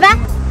间吧，拜拜。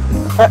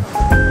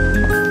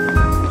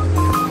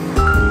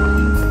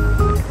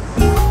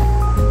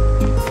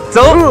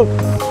走。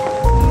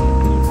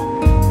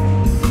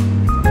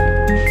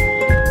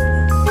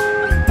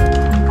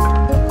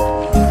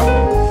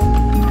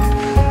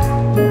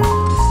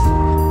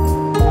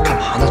干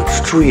嘛呢？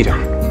注意点。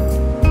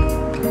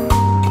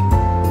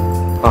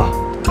啊，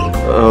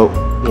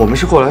我们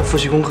是过来复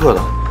习功课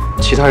的，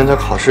其他人在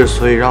考试，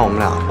所以让我们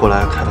俩过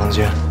来开房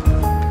间。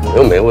我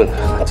又没问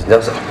他，紧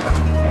张啥？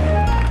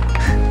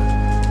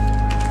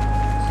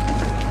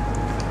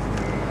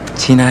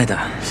亲爱的，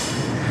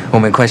我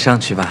们快上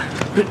去吧。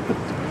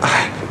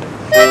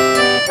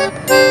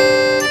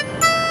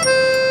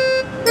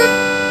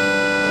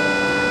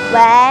喂，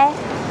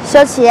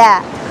修齐，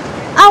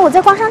我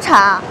在逛商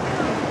场，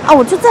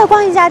我就再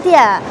逛一家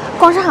店。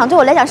逛商场对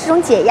我来讲是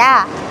种解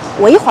压，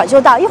我一会儿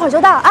就到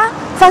啊，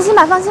放心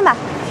吧。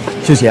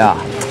修齐啊，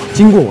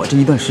经过我这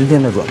一段时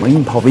间的软磨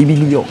硬泡、威逼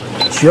利诱，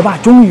学霸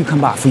终于肯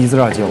把复习资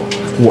料借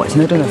我现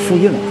在正在复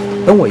印呢，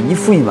等我一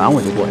复印完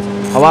我就过去，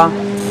好吧？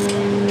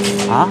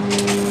啊，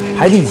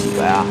还第几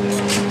个呀？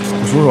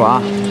我数数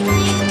啊，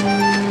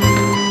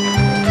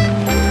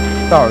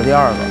倒数第2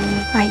个。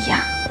哎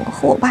呀，我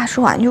和我爸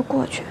说完就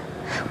过去，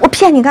我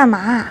骗你干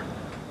嘛？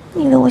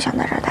你以为我想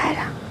在这儿待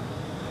着？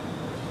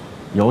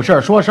有事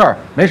儿说事儿，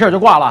没事儿就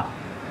挂了。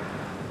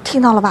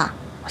听到了吧？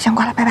我先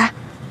挂了，拜拜。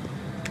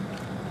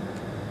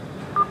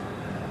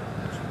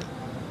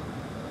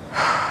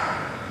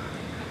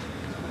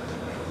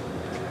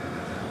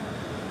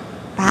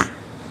爸，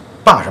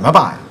爸什么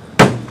爸呀？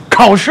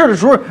考试的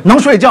时候能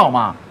睡觉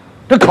吗？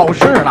这考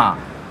试呢。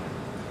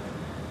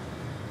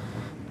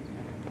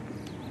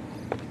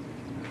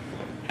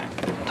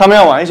他们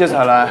要晚一些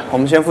才来，我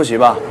们先复习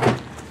吧。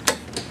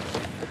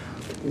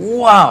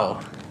哇哦，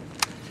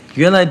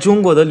原来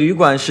中国的旅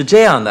馆是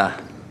这样的。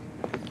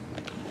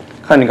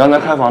看你刚才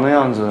开房的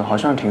样子，好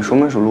像挺熟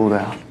门熟路的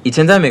呀。以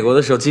前在美国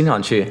的时候经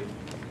常去。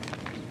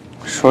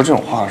说这种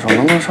话的时候，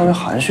能不能稍微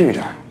含蓄一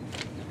点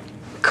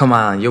 ？Come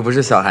on， 又不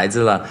是小孩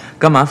子了，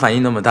干嘛反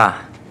应那么大？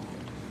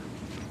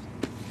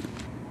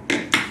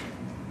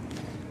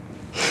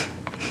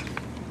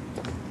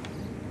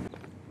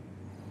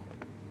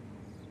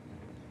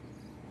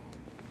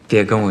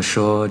别跟我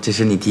说这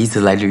是你第一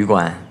次来旅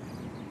馆。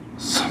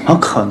怎么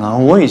可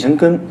能？我以前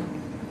跟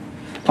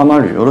爸妈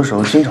旅游的时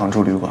候，经常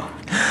住旅馆。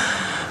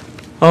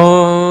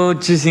哦，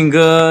志兴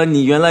哥，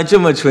你原来这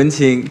么纯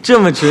情，这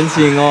么纯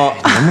情哦！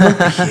能不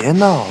能别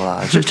闹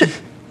了？这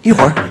一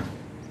会儿。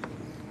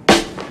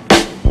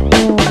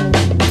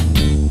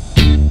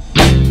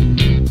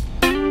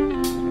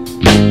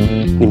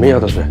你们也要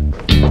得睡。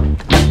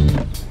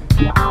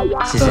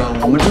谢谢。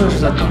我们这是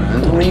在等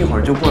人，他们一会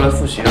儿就过来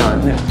复习了。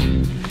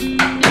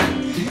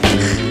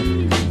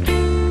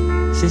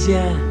谢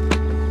谢。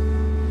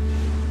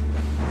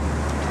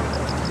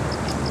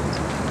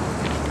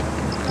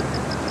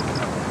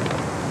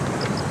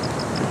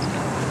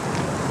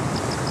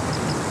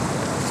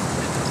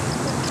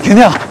婷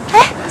婷，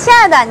哎，亲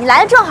爱的，你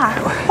来的正好，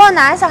帮我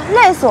拿一下，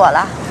累死我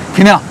了。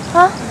婷婷，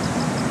啊，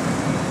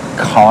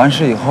考完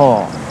试以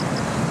后，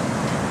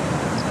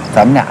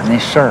咱们俩那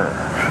事儿，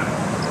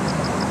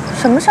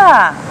什么事儿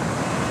啊？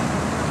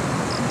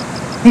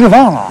你给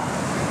忘了？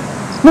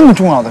那么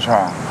重要的事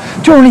儿，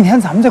就是那天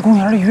咱们在公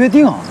园里约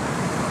定，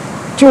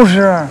就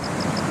是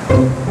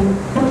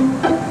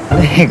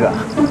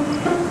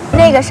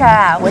那个事儿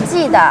啊，我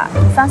记得，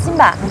你放心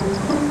吧。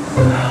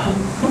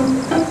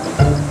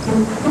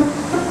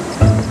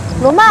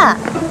罗曼，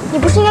你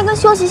不是应该跟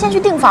修齐先去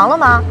订房了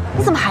吗？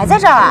你怎么还在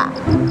这儿啊？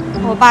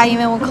我爸因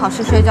为我考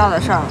试睡觉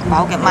的事儿，把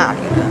我给骂了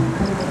一顿。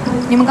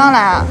你们刚来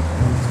啊？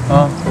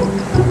啊，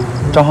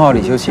张浩、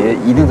李修齐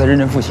一定在认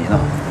真复习呢，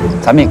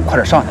咱们也快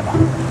点上去吧，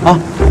啊！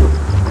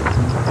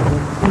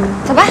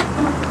走吧。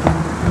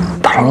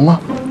打着了吗？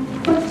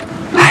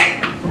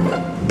哎，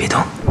别动。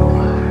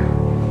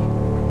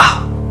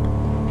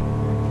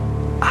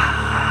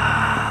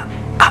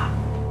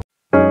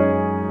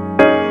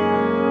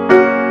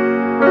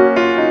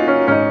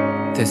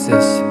This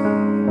is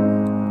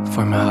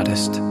for my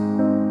artist.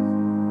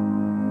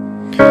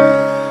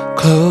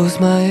 Close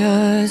my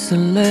eyes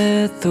and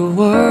let the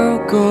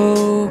world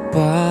go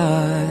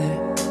by.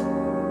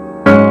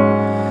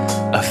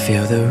 I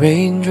feel the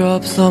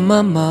raindrops on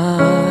my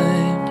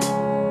mind.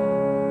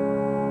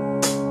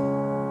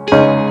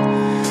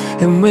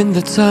 And when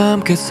the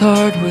time gets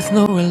hard with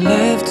nowhere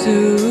left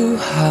to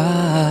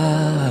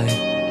hide,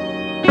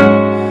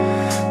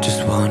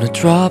 just wanna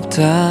drop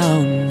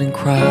down and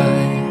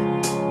cry.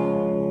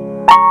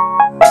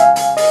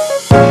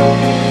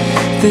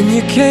 Then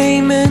you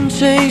came and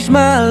changed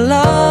my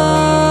life,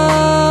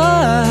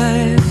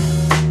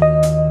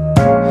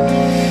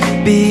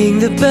 being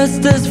the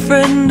bestest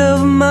friend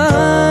of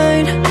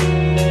mine.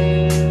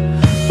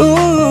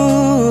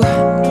 Ooh,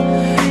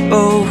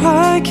 oh,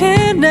 I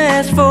can't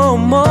ask for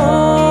more.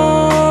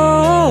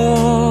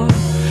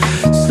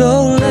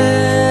 So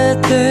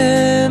let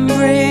them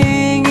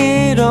bring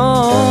it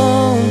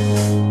on.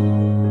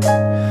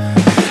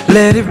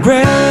 Let it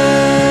rain.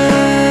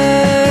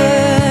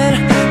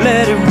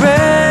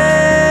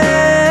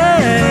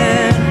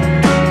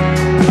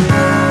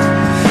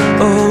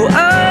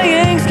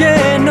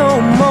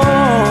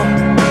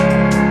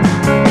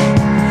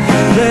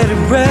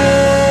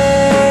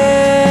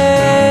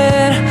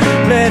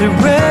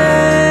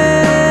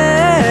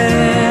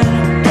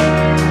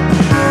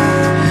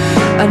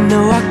 I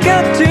know I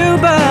got you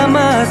by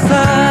my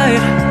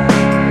side.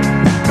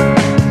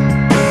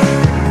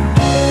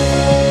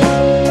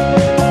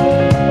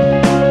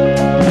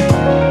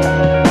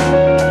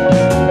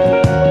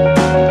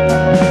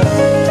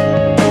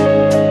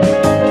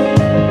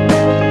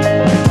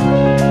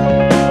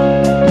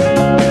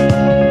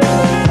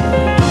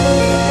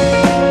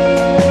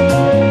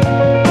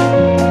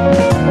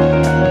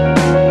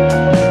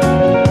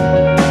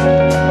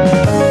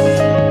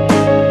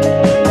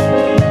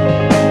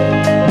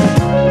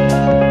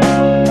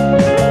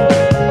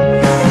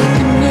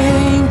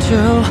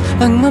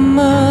 Like my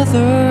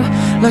mother,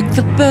 like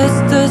the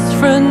bestest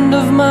friend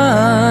of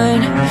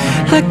mine.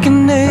 Like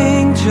an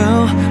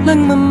angel, like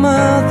my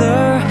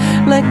mother,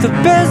 like the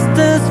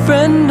bestest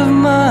friend of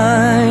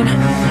mine.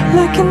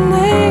 Like an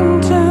angel.